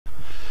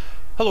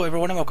Hello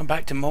everyone and welcome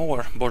back to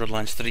more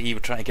Borderlands 3.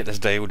 We're trying to get this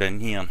dialed in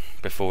here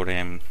before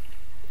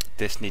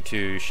Destiny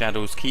 2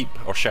 Shadows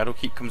Keep, or Shadow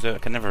Keep comes out. I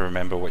can never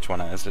remember which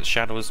one it is. It's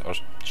Shadows or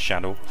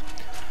Shadow.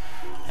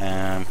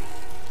 Because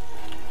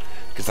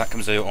that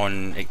comes out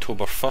on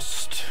October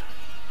 1st.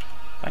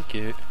 Thank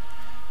you.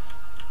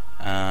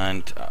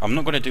 And I'm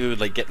not going to do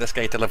like get this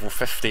guy to level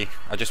 50.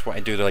 I just want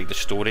to do like the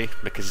story,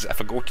 because if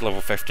I go to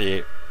level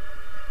 50,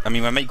 I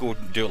mean I might go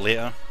do it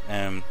later,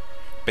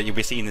 but you'll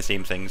be seeing the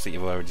same things that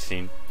you've already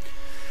seen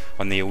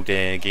on the old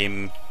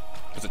game.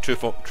 Was it True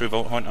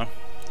Vault Hunter?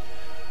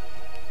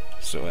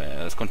 So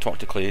let's go and talk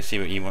to Clay, see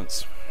what he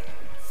wants.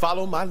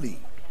 Follow my lead.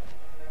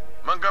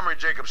 Montgomery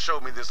Jacobs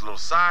showed me this little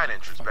side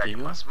entrance back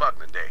in my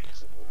smuggling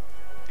days.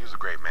 He was a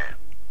great man.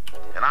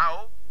 And I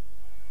hope...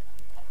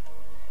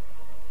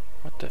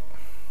 What the...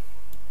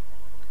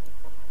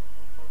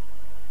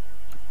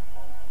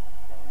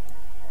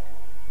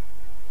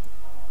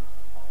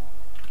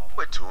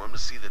 Went to him to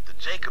see that the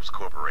Jacobs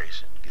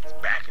Corporation gets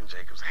back in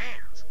Jacobs'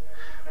 hands.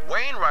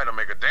 Wainwright will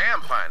make a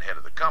damn fine head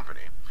of the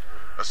company,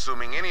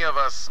 assuming any of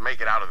us make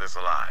it out of this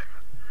alive.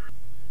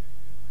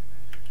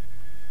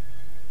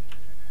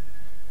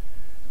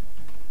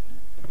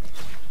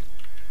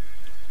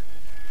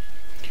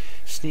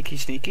 Sneaky,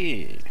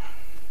 sneaky.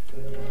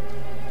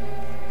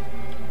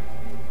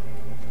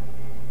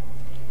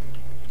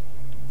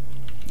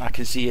 I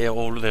can see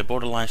all the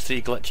Borderlands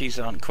 3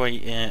 glitches aren't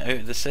quite out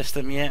of the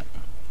system yet.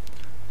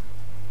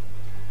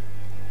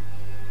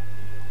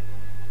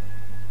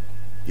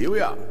 Here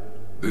we are.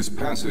 This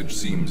passage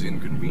seems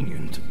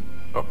inconvenient.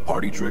 A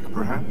party trick,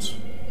 perhaps?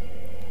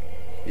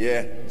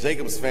 Yeah,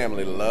 Jacob's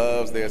family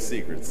loves their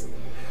secrets.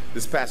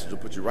 This passage will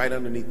put you right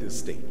underneath this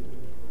estate.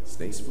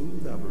 Stay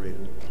smooth,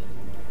 operator.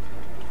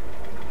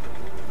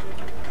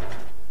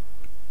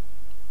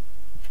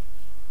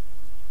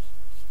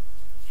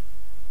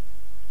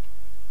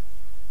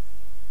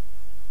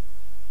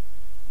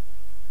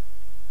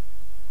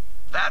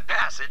 That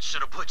passage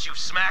should have put you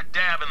smack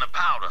dab in the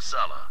powder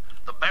cellar.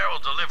 The barrel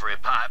delivery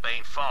pipe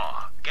ain't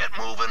far. Get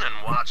moving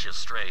and watch your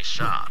stray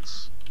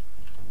shots.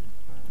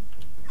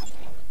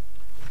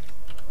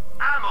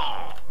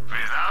 Ammo!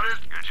 Without it,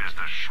 you're just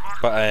a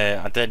schmuck. But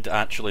I did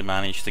actually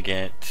manage to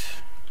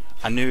get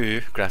a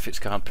new graphics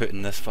card put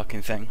in this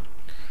fucking thing.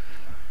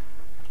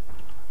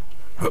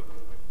 But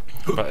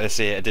I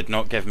say it did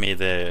not give me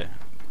the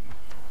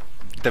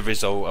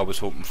result I was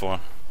hoping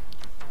for.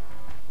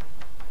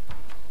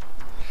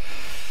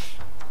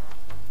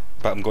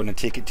 But I'm going to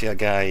take it to a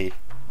guy,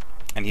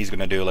 and he's going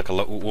to do like a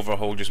little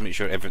overhaul, just make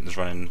sure everything's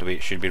running the way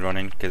it should be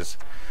running, because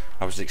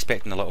I was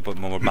expecting a little bit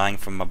more bang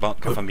from my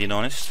buck, if I'm being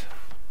honest.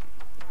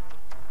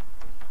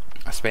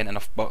 I spent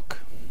enough buck.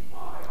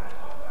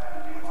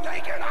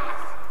 Take it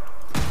off!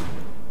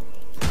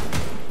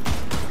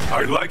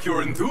 I like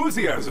your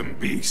enthusiasm,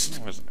 beast.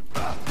 What was it?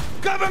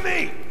 Cover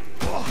me!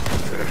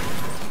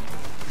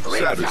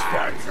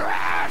 Satisfying.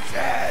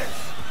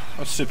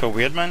 That's super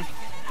weird, man.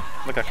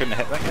 Like I couldn't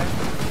hit that guy.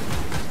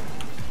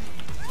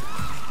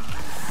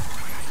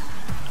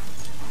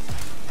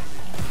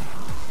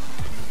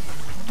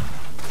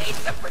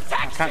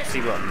 I can't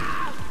see what.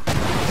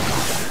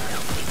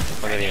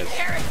 Oh, there he is.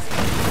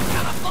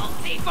 Got a full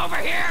thief over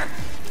here!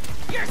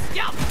 You're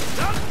scalp!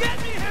 Don't get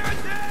me,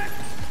 heretic!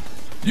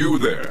 You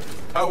there.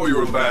 How are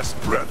your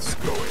last breaths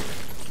going?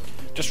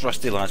 Just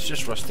rusty, lads.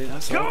 Just rusty.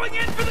 That's all. Going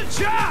in for the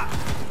job!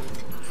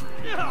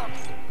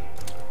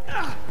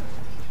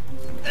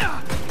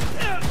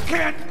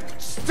 Can't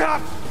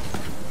stop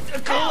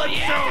the Oh,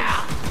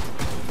 yeah!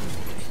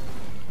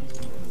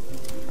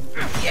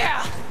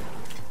 Yeah!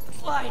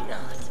 Why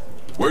not?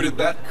 Where did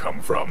that come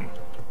from?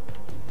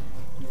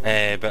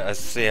 But as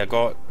I say, I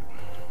got.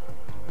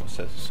 What's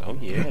this? Oh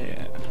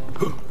yeah.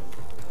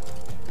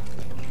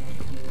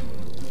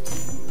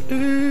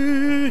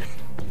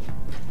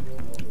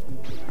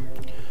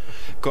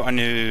 Got a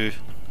new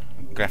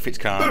graphics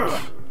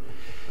card.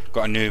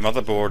 Got a new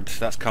motherboard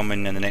that's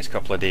coming in the next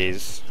couple of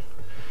days.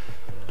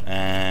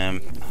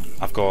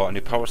 I've got a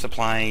new power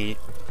supply,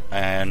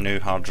 a new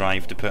hard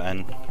drive to put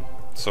in.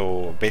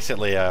 So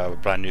basically a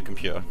brand new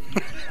computer.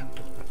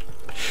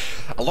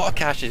 A lot of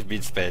cash has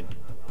been spent.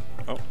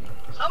 Oh.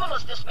 Someone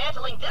was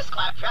dismantling this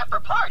claptrap for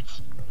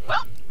parts.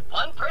 Well,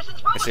 one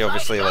person's I say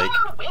obviously like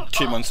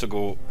 2 months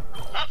ago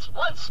That's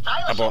one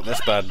stylish I bought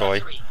this bad boy.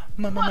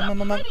 What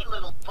a pretty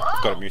little bow.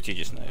 I've got it muted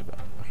just now, but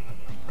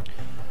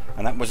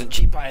and that wasn't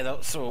cheap either,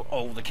 so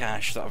all the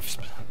cash that I've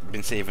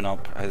been saving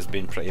up has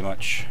been pretty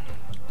much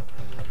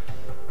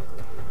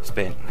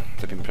spent.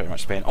 It's been pretty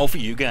much spent. All for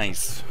you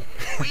guys.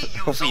 We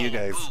All use for you old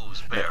guys.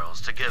 booze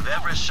barrels to give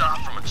every shot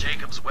from a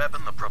Jacobs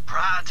weapon the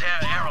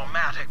proprietary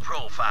aromatic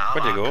profile.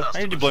 Where'd he go? How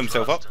did he blow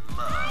himself up?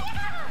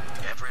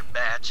 Every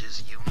batch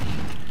is unique.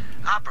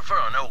 I prefer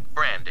an oak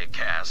brandy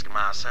cask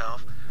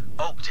myself.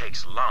 Oak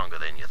takes longer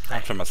than you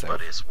think, for myself.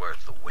 but it's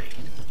worth the wait.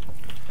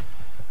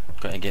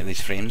 Got to get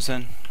these frames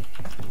in.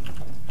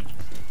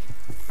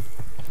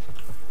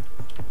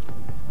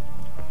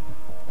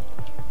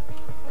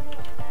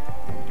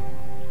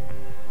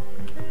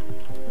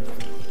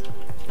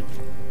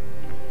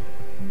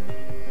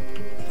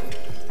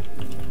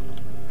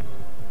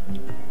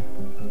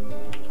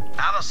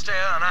 Alistair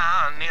and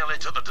I are nearly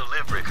to the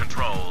delivery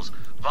controls.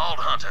 Vault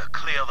Hunter,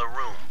 clear the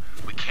room.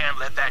 We can't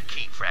let that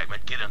key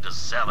fragment get into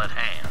zealot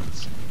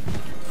hands.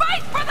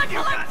 Fight for the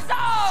Calypso!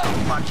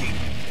 Lucky.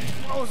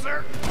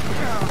 Closer.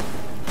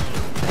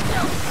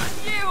 No,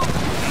 you!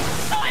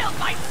 Soiled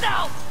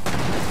myself!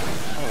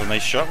 Oh,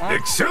 nice shot, man.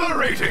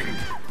 Accelerating!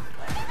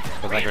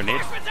 With that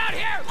grenade. Reinforcements out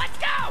here! Let's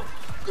go!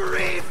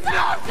 Grief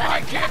not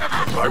my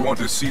cannibal! I want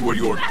to see what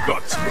your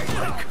guts look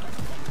like.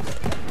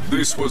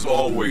 This was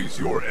always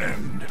your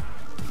end.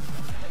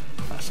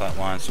 That's that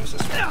one, so it's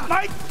this one.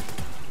 Mike!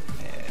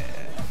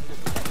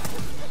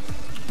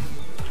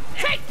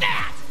 Take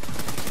that!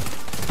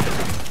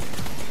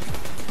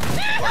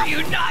 Are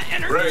you not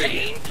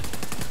entertained?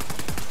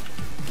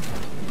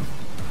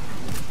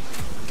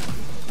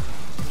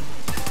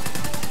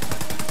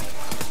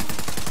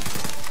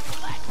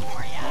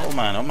 Oh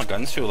man, all my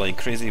guns feel like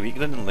crazy weak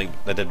than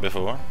like they did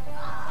before.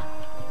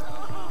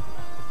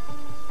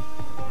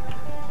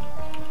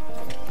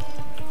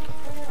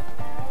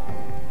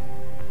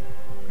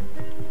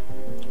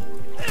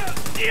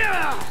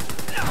 Yeah!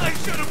 I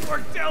should have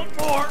worked out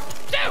more!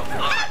 Do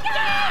or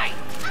die!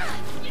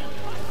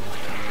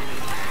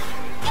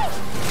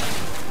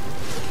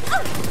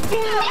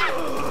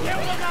 You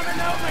will never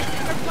know my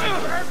secret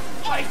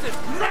places!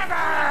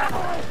 Never!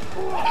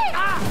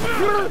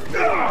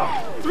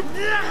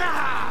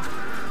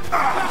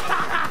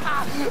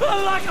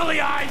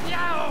 Luckily I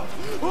know!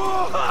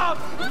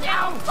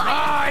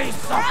 My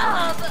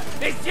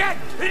suffering is yet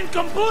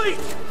incomplete!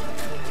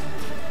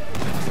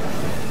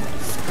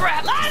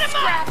 Scrap! Light him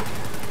up!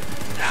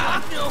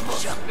 Noble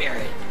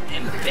spirit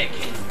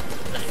embiggens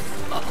the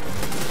smoke.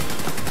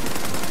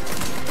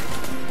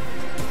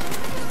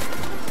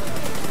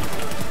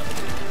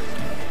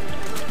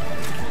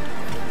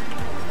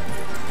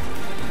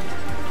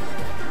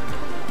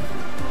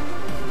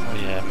 Oh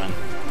yeah, man.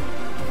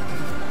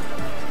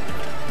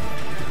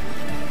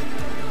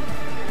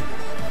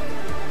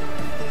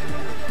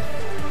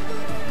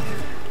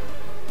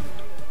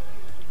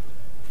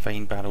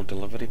 Fine barrel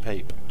delivery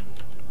pipe.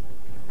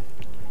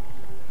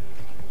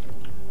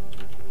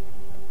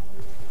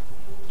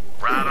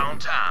 Right on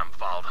time,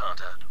 Vault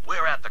Hunter.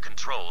 We're at the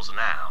controls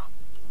now.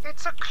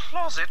 It's a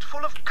closet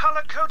full of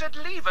color-coded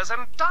levers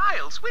and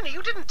dials. Winnie,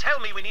 you didn't tell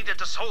me we needed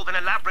to solve an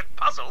elaborate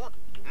puzzle.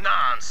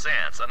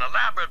 Nonsense. An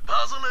elaborate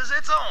puzzle is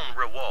its own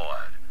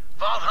reward.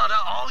 Vault Hunter,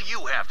 all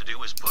you have to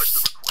do is push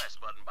the request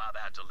button by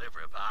that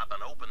delivery pipe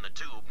and open the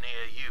tube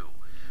near you.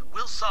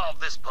 We'll solve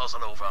this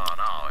puzzle over on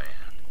our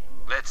end.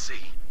 Let's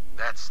see.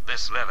 That's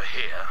this lever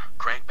here.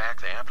 Crank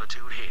back the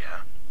amplitude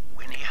here.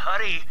 Winnie,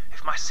 hurry.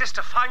 If my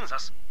sister finds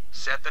us.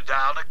 Set the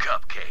dial to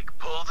Cupcake,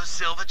 pull the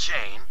silver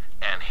chain,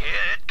 and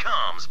here it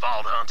comes,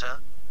 Vault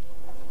Hunter.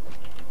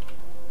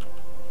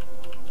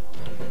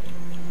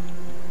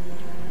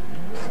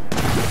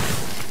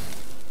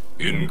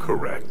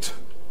 Incorrect.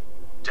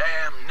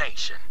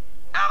 Damnation.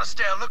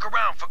 Alistair, look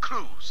around for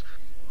clues.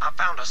 I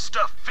found a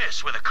stuffed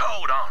fish with a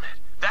code on it.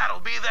 That'll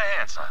be the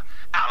answer.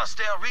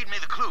 Alistair, read me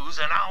the clues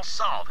and I'll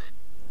solve it.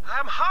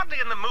 I'm hardly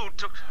in the mood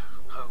to...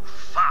 Oh,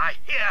 fie.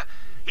 Here,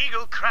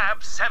 Eagle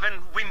Crab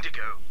 7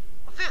 Windigo.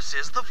 This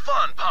is the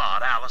fun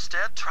part,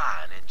 Alistair.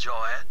 Try and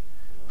enjoy it.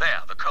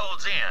 There, the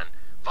code's in.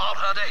 Vault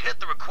Hunter, hit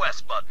the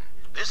request button.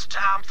 This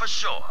time for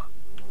sure.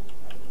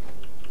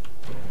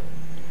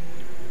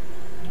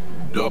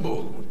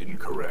 Double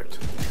incorrect.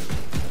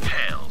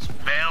 Hells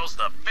bells,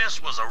 the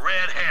fish was a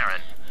red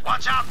herring.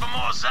 Watch out for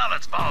more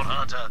zealots, Vault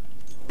Hunter.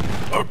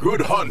 A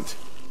good hunt.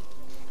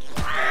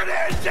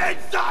 It is in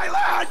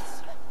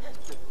silence!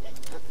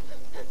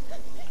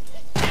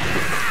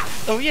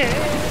 Oh yeah!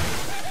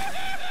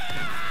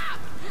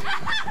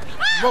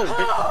 Whoa,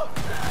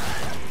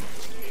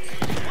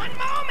 One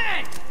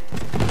moment!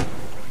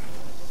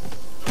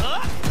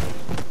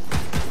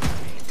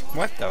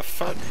 what the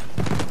fuck?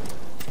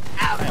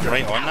 I am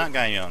right on that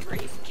guy, young.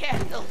 Brief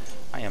candle.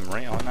 I am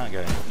right on that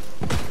guy.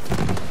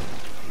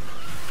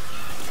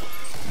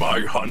 My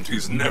hunt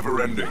is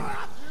never ending.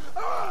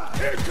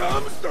 Here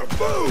comes the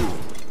food!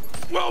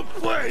 Well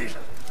played!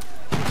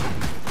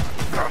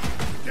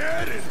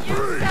 Dead in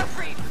You're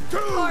every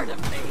part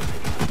of me.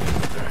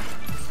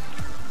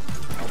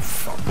 Oh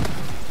fuck.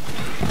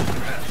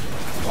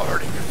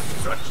 Parting is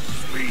such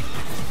sweet.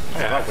 Oh,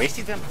 that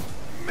wasted him.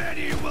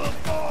 Many will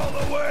fall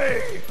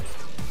away!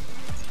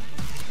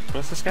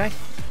 What's this guy?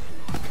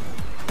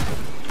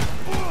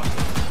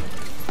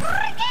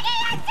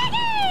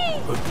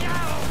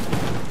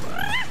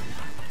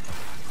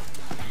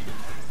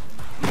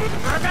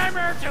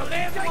 Remember to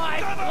live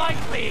life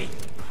lightly.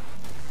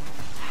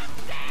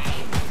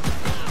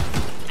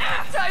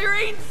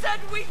 Tyrene said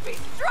we'd be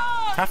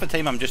strong. Half the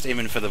time I'm just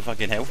aiming for the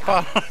fucking health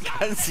bar. I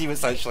can't see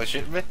what's actually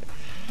shooting me.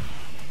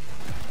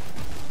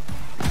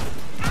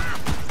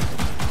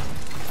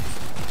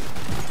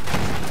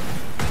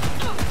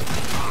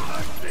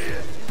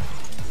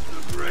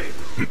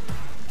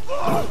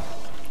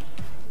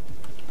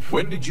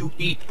 When did you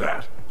eat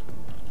that?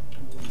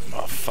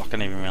 Oh fuck, I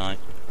didn't even realize.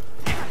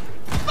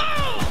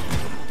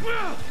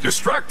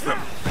 Distract them!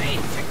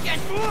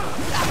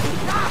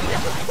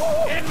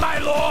 In my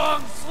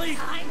long sleep,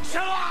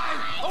 shall I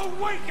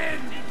awaken?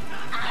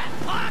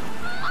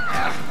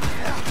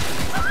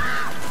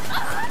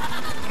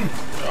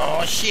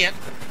 Oh shit!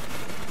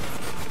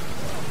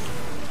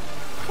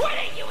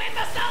 Quitting, you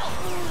imbecile!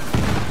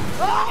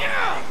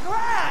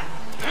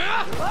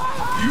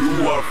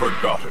 You are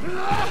forgotten.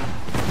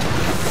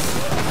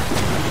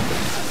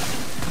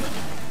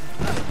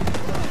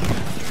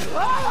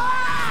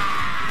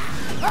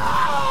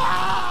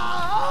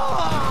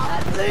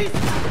 At least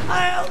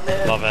I'll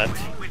live. Love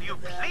it. Will you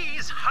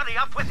please hurry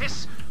up with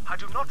this? I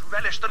do not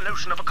relish the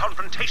notion of a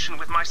confrontation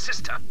with my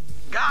sister.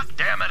 God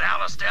damn it,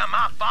 Alistair,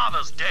 my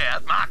father's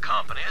dead, my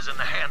company is in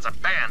the hands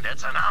of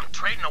bandits, and I'm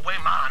trading away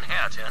my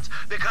inheritance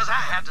because I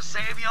had to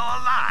save your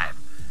life.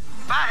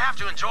 If I have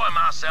to enjoy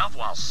myself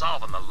while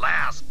solving the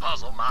last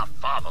puzzle my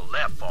father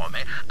left for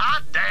me,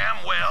 I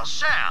damn well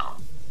shall.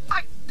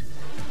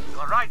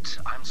 You're right,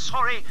 I'm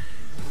sorry.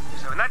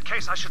 So in that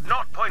case, I should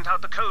not point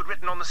out the code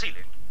written on the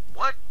ceiling.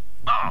 What?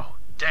 Oh,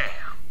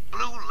 damn.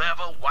 Blue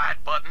lever, white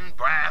button,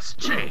 brass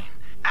chain.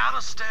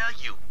 Alistair,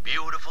 you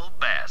beautiful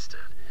bastard.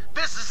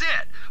 This is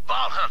it.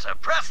 Vault Hunter,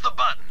 press the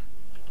button.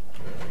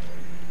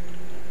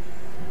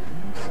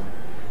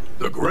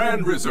 The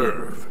Grand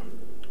Reserve.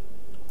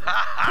 Ha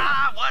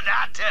ha, what'd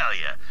I tell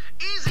you?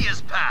 Easy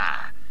as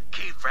pie.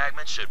 Key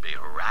fragment should be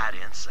right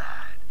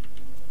inside.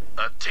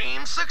 A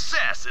team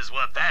success is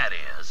what that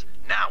is.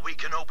 Now we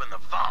can open the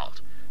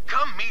vault.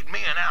 Come meet me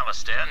and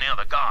Alistair near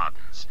the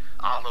gardens.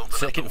 I'll open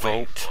Second up the way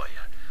vault. for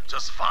you.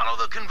 Just follow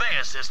the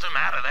conveyor system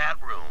out of that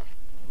room.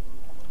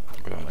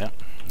 Well,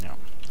 yeah.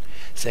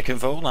 Second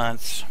vault,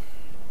 lads.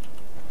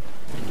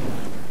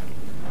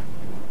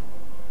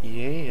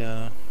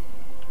 Yeah.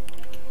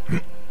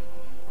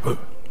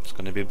 It's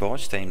gonna be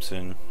boss time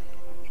soon.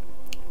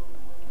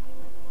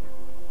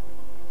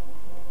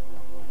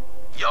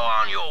 You're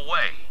on your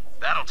way.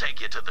 That'll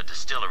take you to the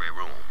distillery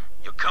room.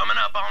 You're coming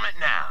up on it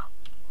now.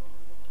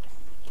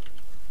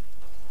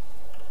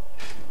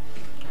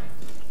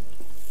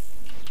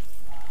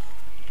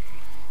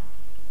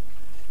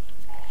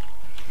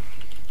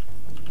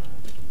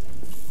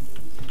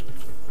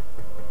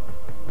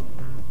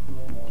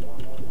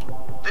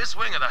 This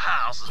wing of the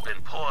house has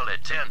been poorly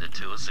tended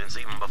to since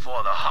even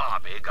before the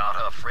Harpy got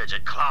her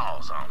frigid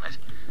claws on it.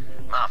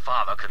 My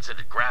father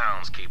considered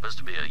groundskeepers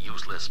to be a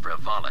useless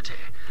frivolity,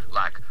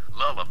 like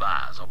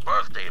lullabies or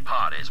birthday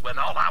parties, when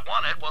all I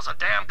wanted was a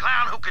damn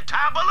clown who could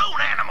tie balloon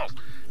animals.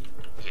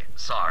 Yeah,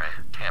 sorry,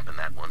 tamping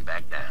that one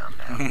back down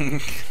now.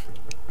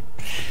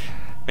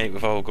 Mate,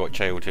 we've all got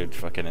childhood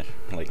fucking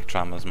like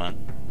traumas, man.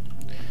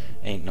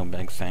 Ain't no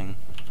big thing.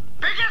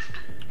 Biggest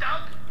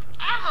dump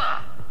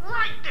ever,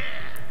 right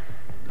there.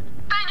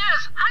 Thing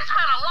is, I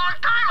spent a long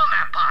time on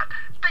that pot,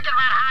 thinking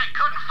about how I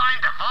couldn't find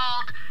the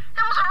vault.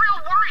 It was a real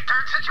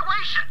worry-turd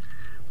situation.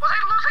 Was I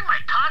losing my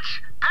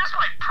touch, past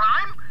my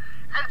prime?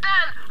 And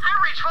then I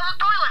reached for the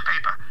toilet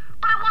paper,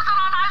 but it wasn't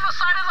on either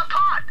side of the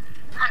pot.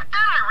 And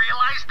then I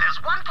realized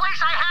there's one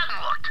place I hadn't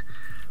looked.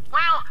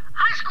 Well,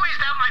 I squeezed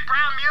out my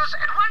brown muse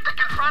and went to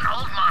confront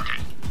old Monty.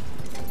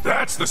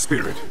 That's the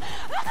spirit.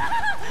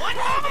 One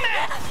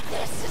moment!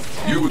 This is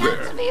You turning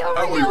out there. to be a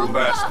How are your real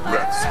last bummer.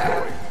 breaths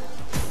going?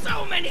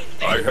 So many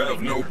things. I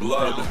have no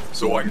blood,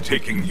 so I'm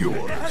taking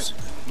yours.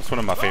 It's one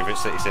of my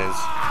favourites that he says.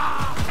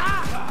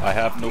 I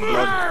have no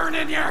blood, Burn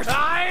in your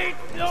side.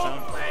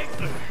 No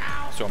place.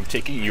 so I'm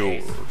taking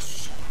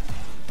yours.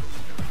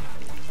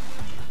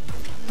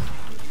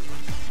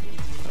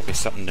 That'll be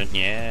something, don't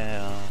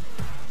yeah.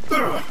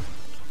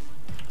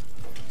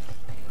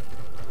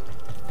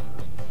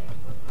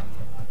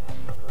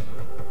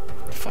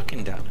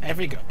 Fucking damn.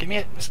 Give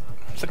me it's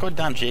a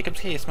goddamn Jacob's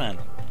case, man.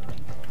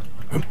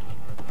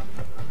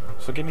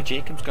 So give me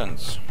Jacob's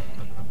guns.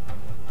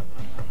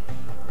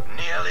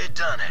 Nearly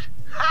done it.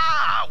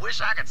 Ha! I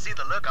wish I could see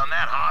the look on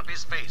that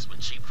Harpy's face when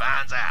she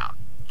finds out.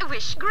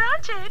 Wish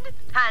granted.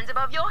 Hands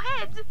above your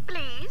heads,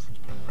 please.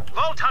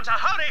 Vault Hunter,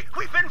 hurry!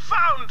 We've been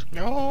found!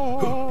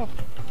 No.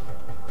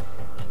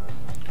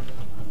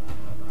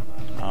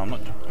 I'm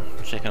not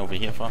checking over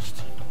here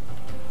first.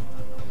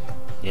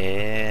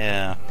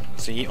 Yeah.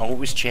 See,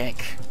 always check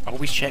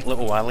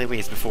little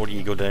alleyways before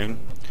you go down.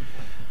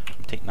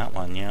 I'm taking that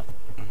one, yeah.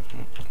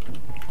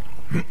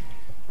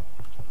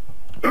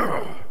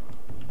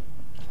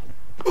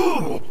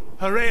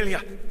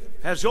 Aurelia,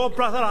 as your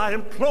brother, I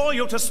implore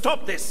you to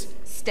stop this.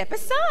 Step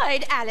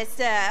aside,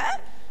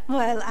 Alistair,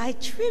 while I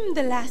trim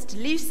the last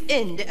loose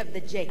end of the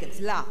Jacob's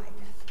line.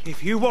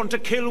 If you want to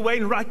kill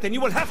Wainwright, then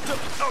you will have to...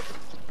 Oh.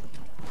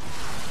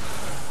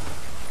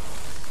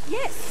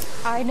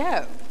 Yes, I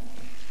know.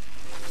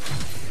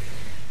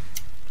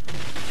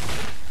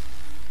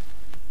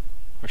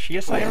 Was she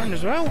a siren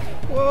as well?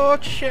 Whoa,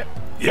 shit.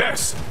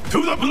 Yes,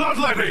 to the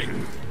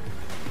bloodletting!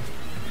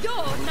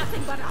 You're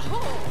nothing but a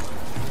whore.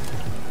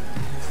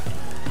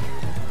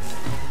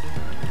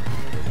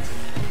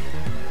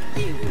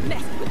 You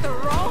messed with the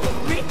wrong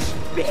rich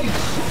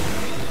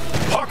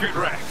bitch. Pocket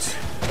rats!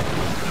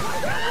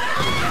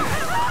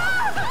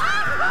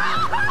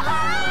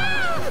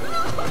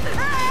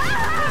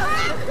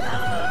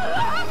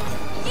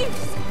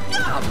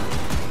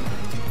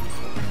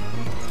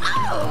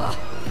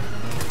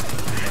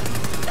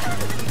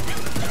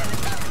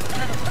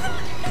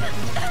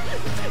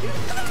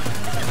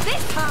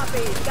 This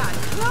hobby's got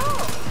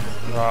claws.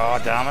 Oh,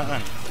 damn it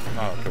then.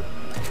 Oh, cool.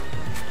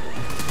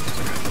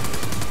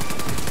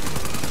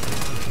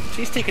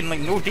 She's taking like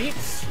no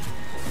dates.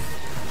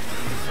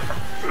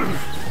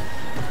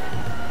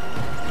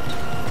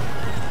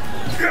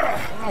 Ow,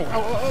 ow,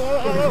 ow,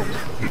 ow, ow, ow.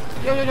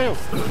 Yo, yo, yo, yo,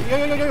 yo,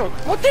 yo, yo, yo, yo.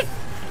 What the?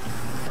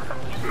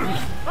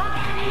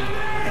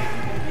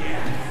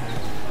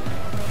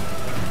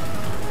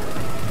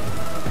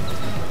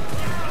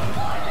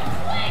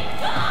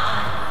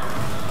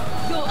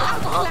 You're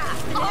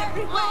outclassed in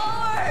every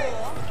way.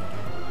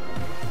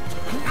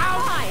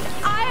 Fine,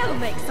 I'll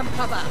make some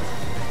cover.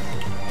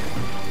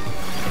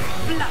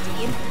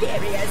 Bloody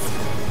inferiors.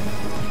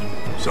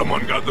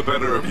 Someone got the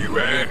better of you,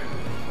 eh?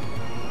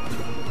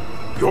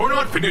 You're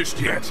not finished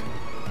yet.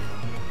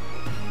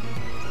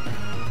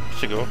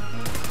 Should go.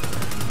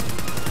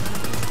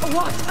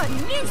 What a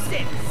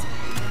nuisance!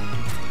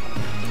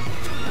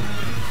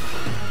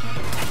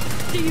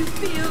 Do you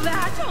feel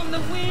that on the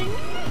wind?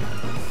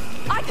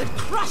 I could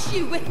crush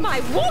you with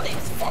my wallet!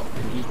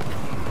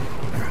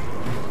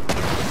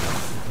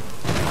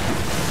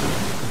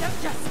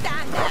 Don't just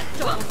stand there,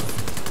 dog.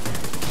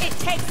 It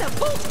takes a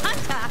Vault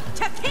Hunter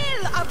to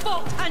kill a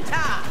Vault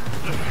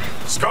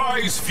Hunter!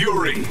 Sky's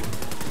Fury!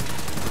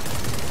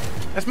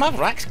 Has my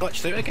Rax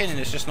glitched out again and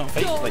it's just not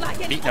fighting, You're like like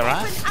beating an her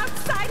ass? orphan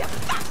outside a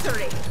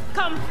factory!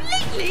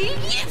 Completely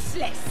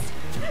useless!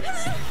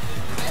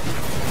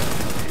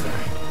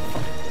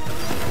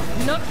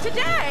 Not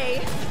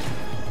today!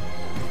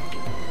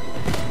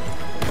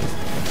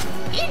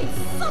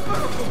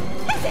 Insufferable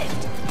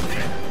peasant!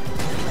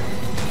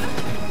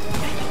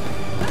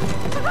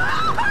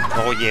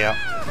 Oh yeah.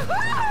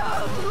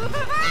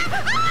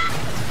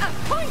 A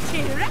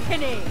pointy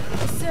reckoning!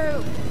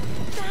 So,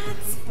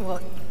 that's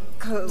what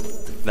cold.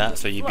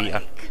 That's how you beat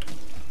her.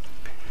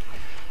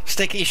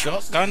 Sticky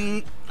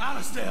shotgun.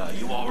 Alistair, are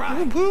you alright?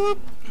 Whoop, whoop.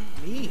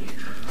 Me?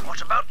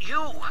 What about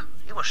you?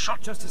 You were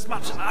shot Just as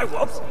much as I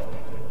was.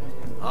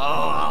 Oh,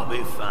 I'll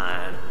be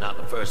fine. Not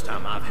the first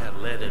time I've had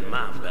lead in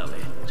my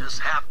belly. Just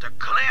have to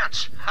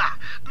clench. Ha!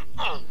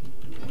 Oh.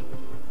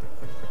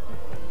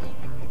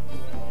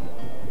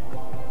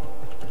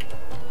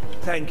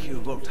 Thank you,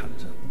 Vault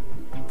Hunter,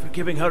 for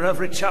giving her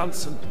every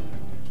chance and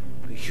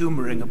for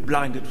humoring a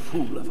blinded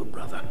fool of a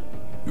brother.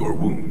 Your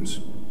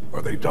wounds,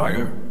 are they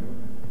dire?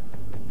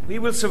 We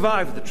will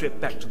survive the trip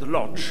back to the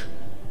lodge.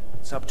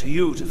 It's up to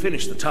you to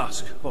finish the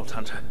task, Vault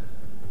Hunter.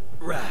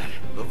 Right,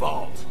 the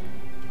vault.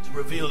 To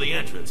reveal the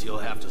entrance, you'll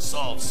have to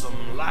solve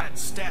some light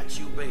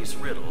statue-based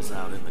riddles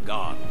out in the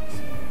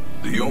gardens.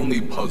 The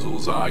only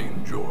puzzles I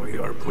enjoy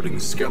are putting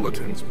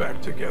skeletons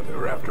back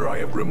together after I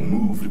have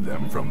removed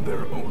them from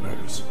their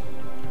owners.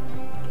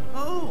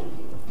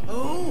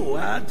 Oh,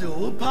 I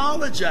do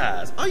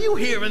apologize. Are you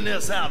hearing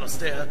this,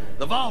 Alistair?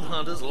 The Vault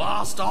Hunters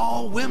lost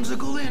all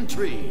whimsical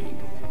intrigue.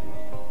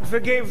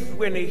 Forgive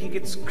Winnie, he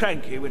gets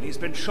cranky when he's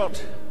been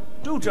shot.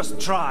 Do just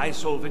try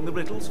solving the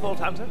riddles, Vault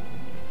Hunter.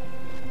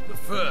 The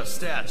first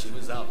statue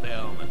is out there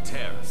on the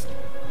terrace.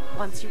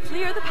 Once you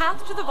clear the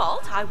path to the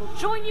vault, I will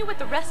join you with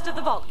the rest of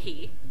the vault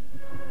key.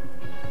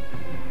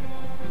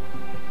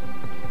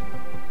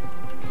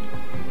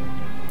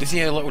 You see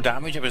how little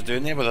damage it was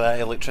doing there with that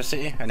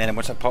electricity? And then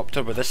once I popped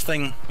her with this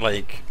thing,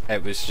 like,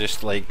 it was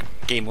just like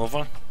game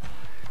over.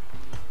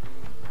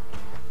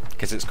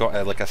 Because it's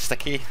got like a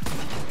sticky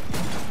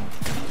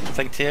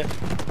thing to it.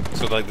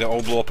 So like they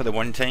all blow up at the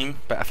one time,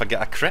 but if I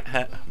get a crit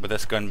hit with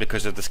this gun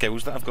because of the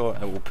skills that I've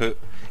got, it will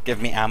give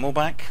me ammo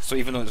back. So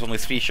even though it's only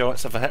 3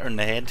 shots, if I hit her in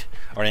the head,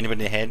 or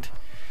anybody in the head,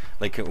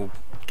 like it will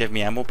give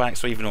me ammo back.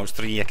 So even though it's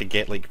 3, I could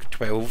get like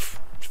 12,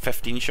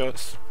 15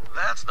 shots.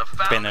 That's the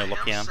founder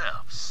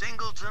himself,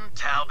 Singleton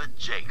Talbot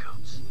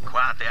Jacobs.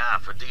 Quite the eye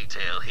for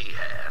detail he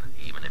had,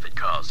 even if it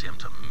caused him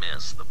to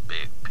miss the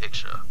big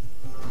picture.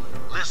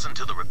 Listen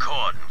to the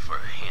recording for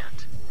a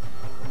hint.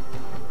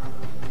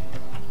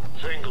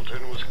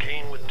 Singleton was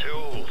keen with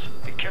tools.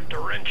 He kept a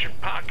wrench in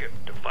pocket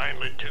to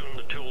finely tune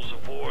the tools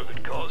of war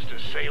that caused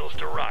his sales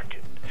to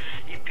rocket.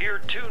 He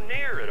peered too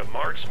near at a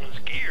marksman's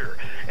gear,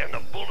 and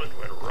the bullet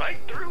went right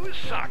through his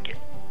socket.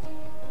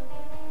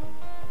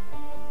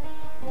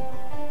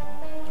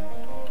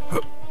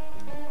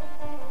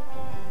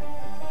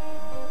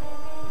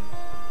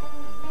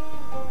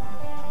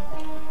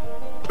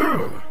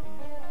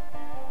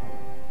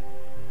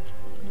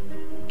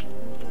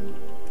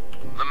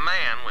 The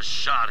man was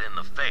shot in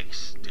the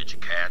face. Did you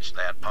catch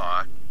that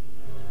part?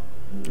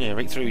 Yeah,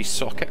 right through his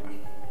socket.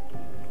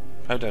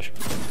 How does?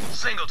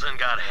 Singleton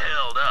got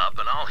held up,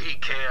 and all he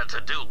cared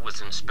to do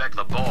was inspect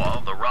the bore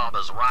of the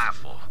robber's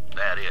rifle.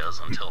 That is,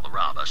 until the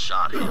robber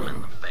shot him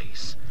in the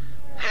face.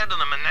 Head to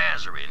the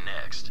menagerie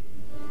next.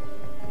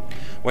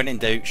 When in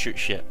doubt, shoot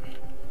shit.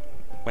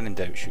 When in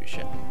doubt, shoot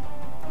shit.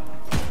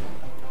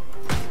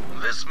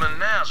 This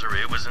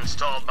menagerie was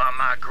installed by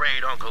my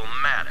great-uncle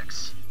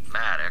Maddox.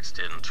 Maddox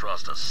didn't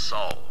trust a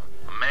soul.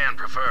 The man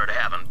preferred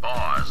having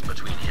bars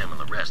between him and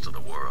the rest of the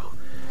world.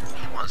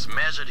 He once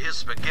measured his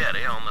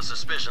spaghetti on the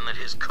suspicion that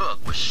his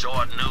cook was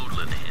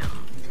short-noodling him.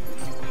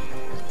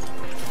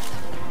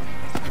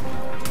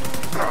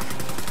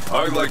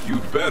 I like you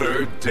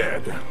better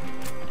dead.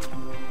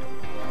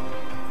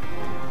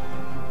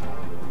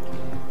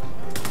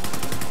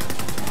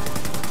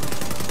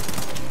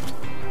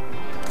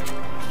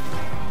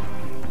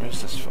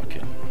 Where's this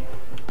fucking...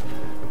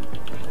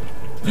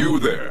 You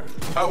there.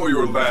 How are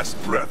your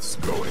last breaths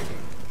going?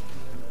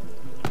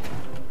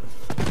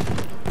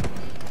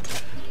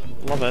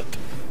 Love it.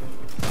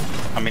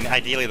 I mean,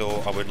 ideally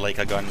though, I would like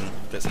a gun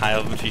that's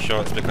higher than 3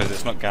 shots because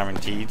it's not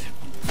guaranteed.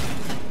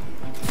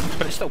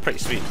 But it's still pretty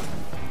sweet.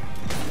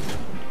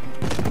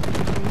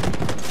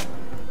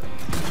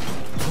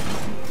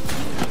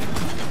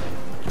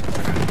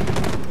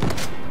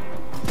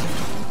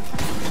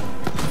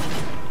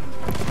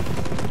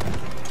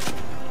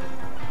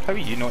 How are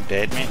you not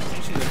dead, mate? Did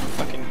you see the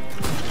fucking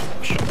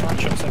shotgun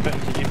shots I put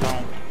into you,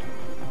 pal?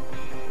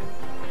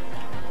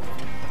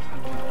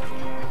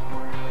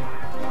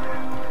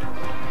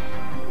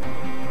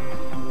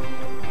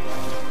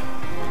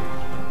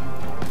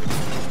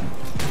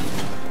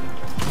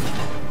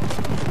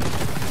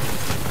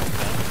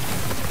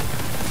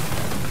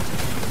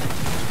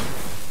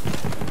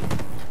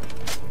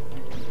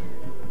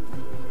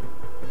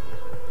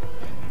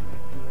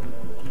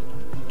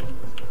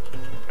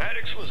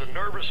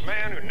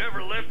 Man who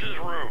never left his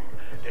room.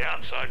 The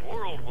outside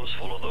world was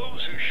full of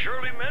those who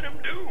surely meant him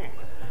doom.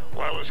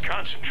 While his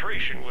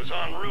concentration was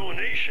on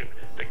ruination,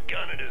 the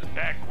gun at his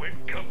back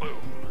went kaboom.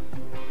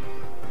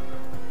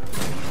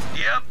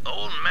 Yep,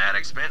 old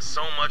Maddox spent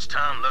so much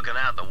time looking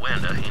out the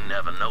window he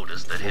never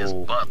noticed that his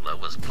butler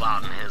was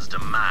plotting his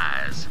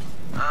demise.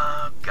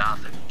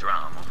 Gothic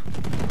drama.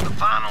 The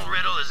final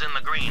riddle is in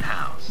the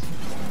greenhouse.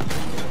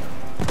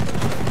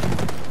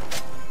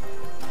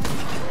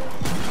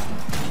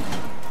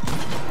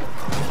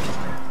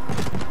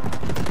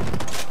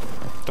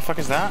 The fuck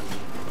is that?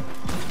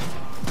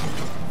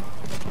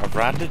 A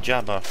branded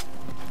jabber.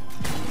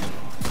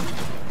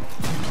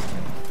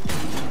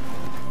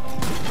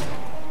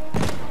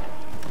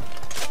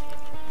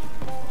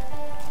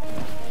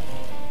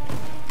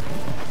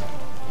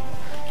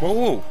 Whoa,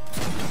 whoa.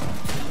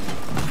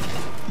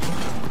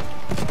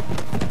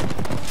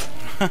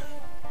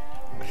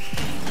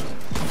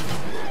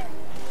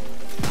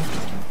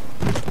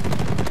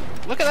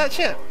 Look at that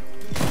shit.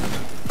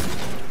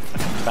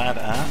 Bad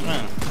ass,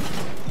 man.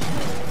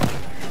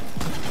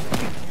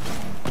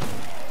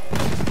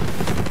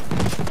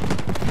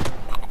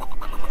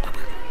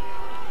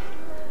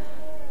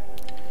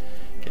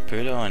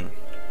 Put on.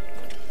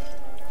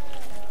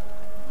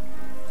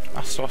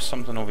 I saw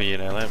something over here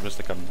earlier. It was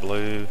like a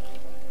blue.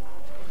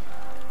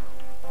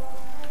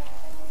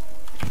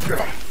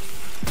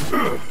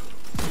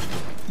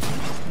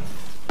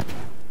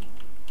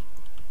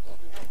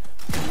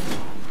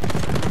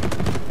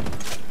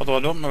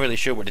 Although I'm not really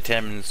sure what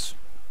determines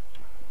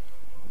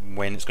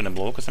when it's going to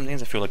blow, because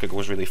sometimes I feel like it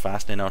goes really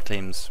fast, and in our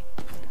times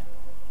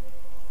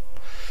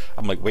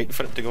I'm like waiting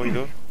for it to go, you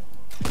know.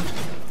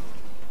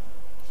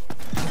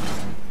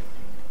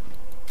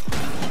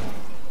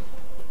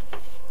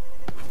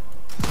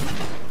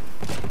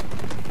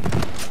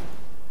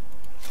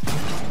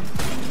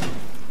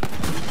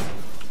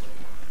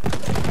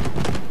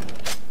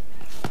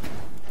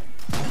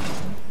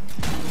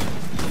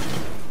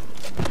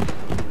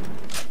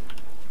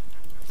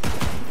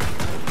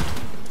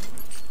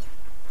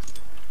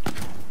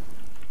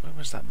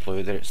 That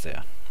blue there, it's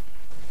there.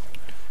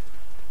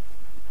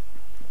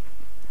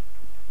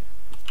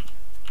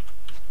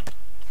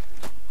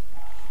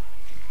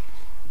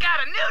 Got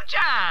a new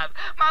job!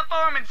 My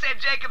foreman said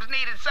Jacobs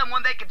needed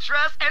someone they could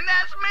trust, and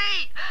that's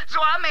me!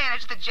 So I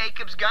managed the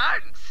Jacobs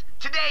Gardens.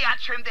 Today I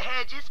trimmed the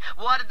hedges,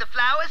 watered the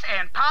flowers,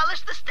 and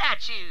polished the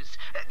statues.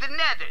 The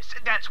nethers,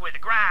 that's where the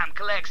grime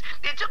collects.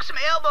 It took some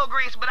elbow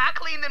grease, but I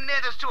cleaned them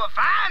nethers to a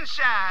fine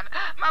shine.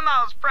 My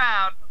ma's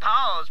proud,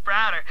 Pa's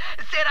prouder.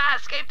 Said I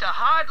escaped a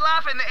hard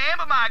life in the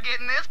amber mine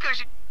getting this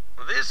cushion.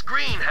 This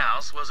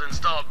greenhouse was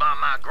installed by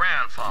my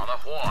grandfather,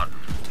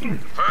 Warden.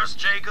 First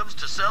Jacobs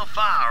to sell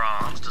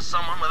firearms to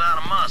someone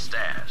without a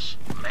mustache.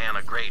 A man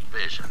of great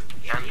vision.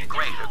 And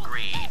greater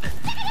greed.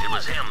 It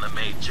was him that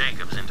made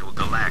Jacobs into a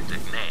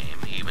galactic name,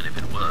 even if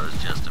it was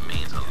just a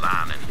means of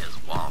lining his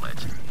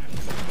wallet.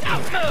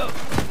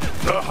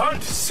 The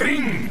hunt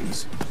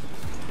sings!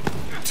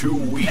 Too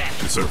weak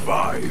to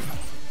survive.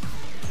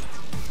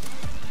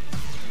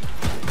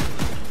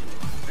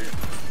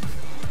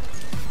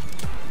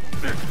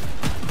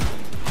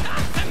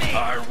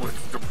 I was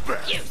the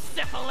best. You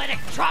syphilitic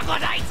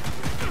troglodyte!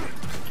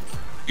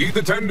 Eat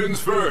the tendons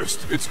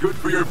first. It's good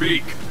for your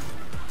beak.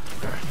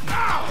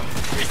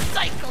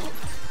 Recycle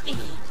me.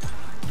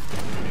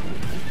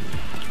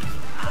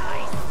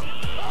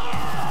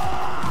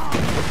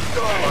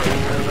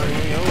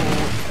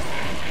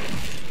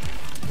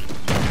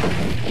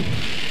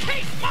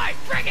 Taste my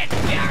friggin'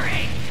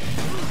 fury!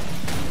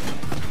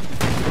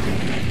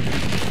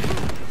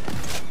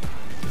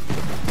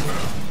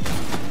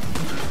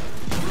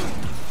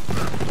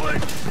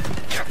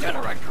 You're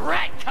gonna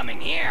regret coming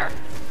here.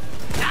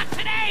 Not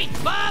today,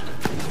 bub!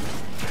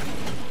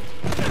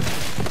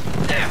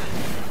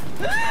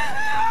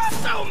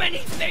 So so many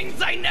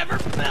things I never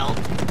built!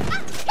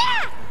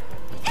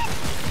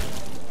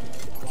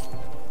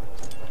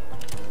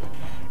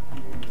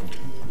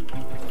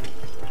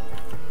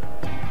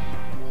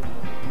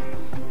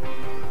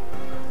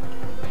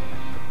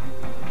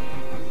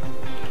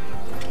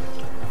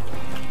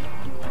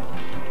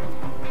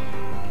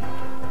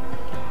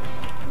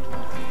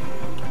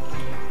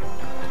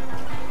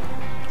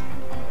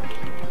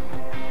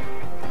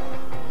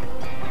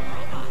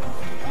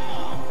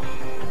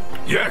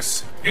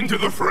 Yes, into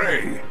the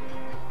fray!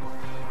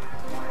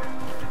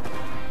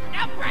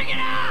 Now bring it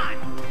on!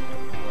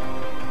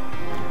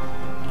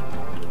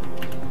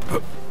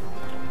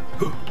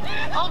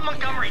 Hold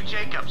Montgomery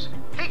Jacobs.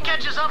 He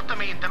catches up to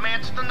me and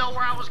demands to know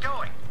where I was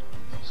going.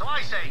 So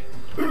I say,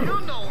 you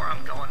know where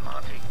I'm going,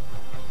 Monty.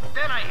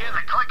 Then I hear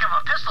the click of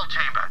a pistol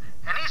chamber,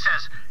 and he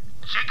says,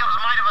 Jacobs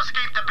might have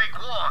escaped the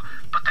big war,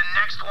 but the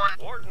next one...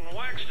 Wharton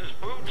waxed his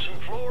boots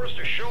and floors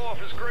to show off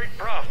his great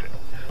profit.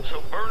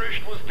 So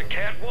burnished was the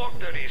catwalk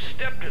that he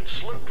stepped and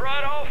slipped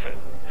right off it.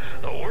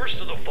 The worst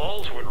of the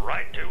falls went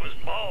right to his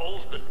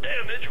balls. The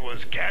damage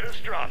was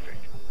catastrophic.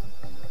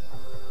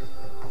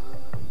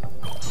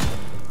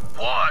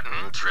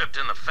 Wharton tripped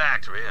in the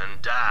factory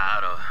and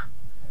died of...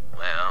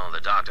 Well, the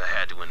doctor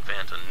had to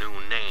invent a new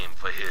name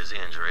for his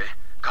injury.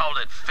 Called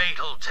it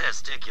fatal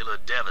testicular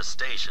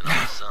devastation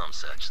or some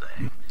such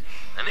thing.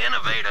 An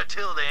innovator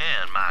till the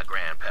end, my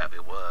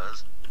grandpappy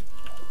was.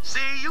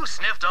 See, you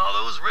sniffed all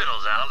those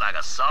riddles out like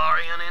a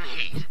saurian in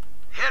heat.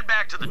 Head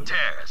back to the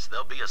terrace.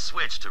 There'll be a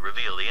switch to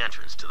reveal the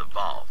entrance to the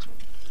vault.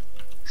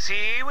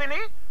 See,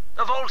 Winnie?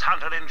 The Vault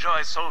Hunter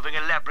enjoys solving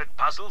elaborate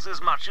puzzles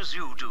as much as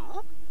you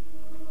do.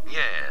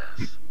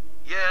 Yes.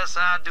 Yes,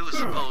 I do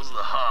suppose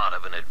the heart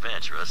of an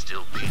adventurer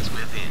still beats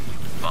within you,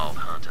 Vault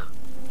Hunter.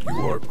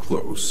 You are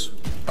close.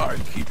 I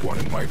keep one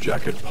in my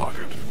jacket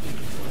pocket.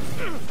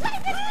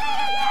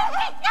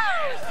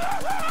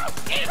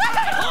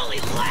 Holy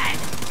lead!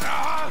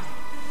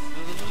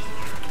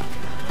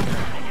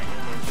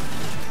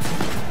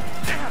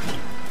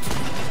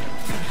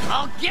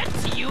 I'll get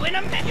to you in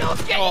a minute. You'll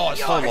get Oh,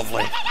 it's so yours.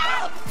 lovely.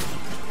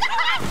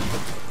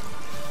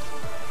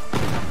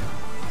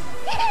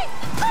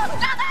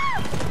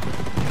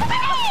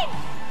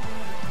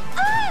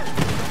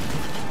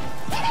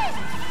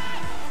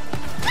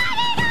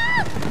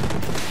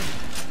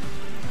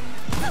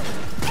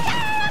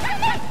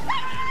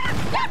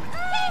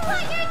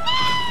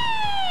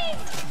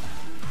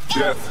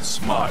 Death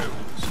smiles.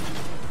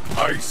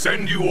 I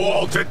send you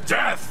all to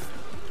death!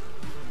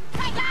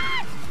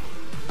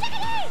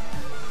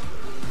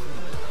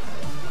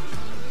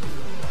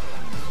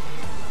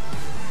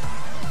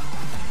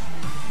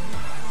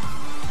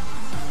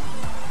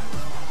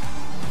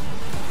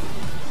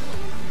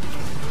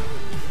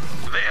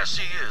 There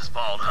she is,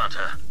 Vault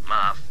Hunter.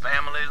 My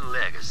family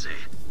legacy.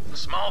 A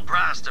small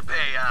price to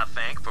pay, I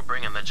think, for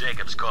bringing the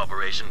Jacobs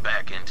Corporation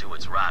back into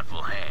its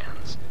rightful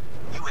hands.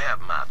 You have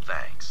my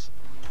thanks.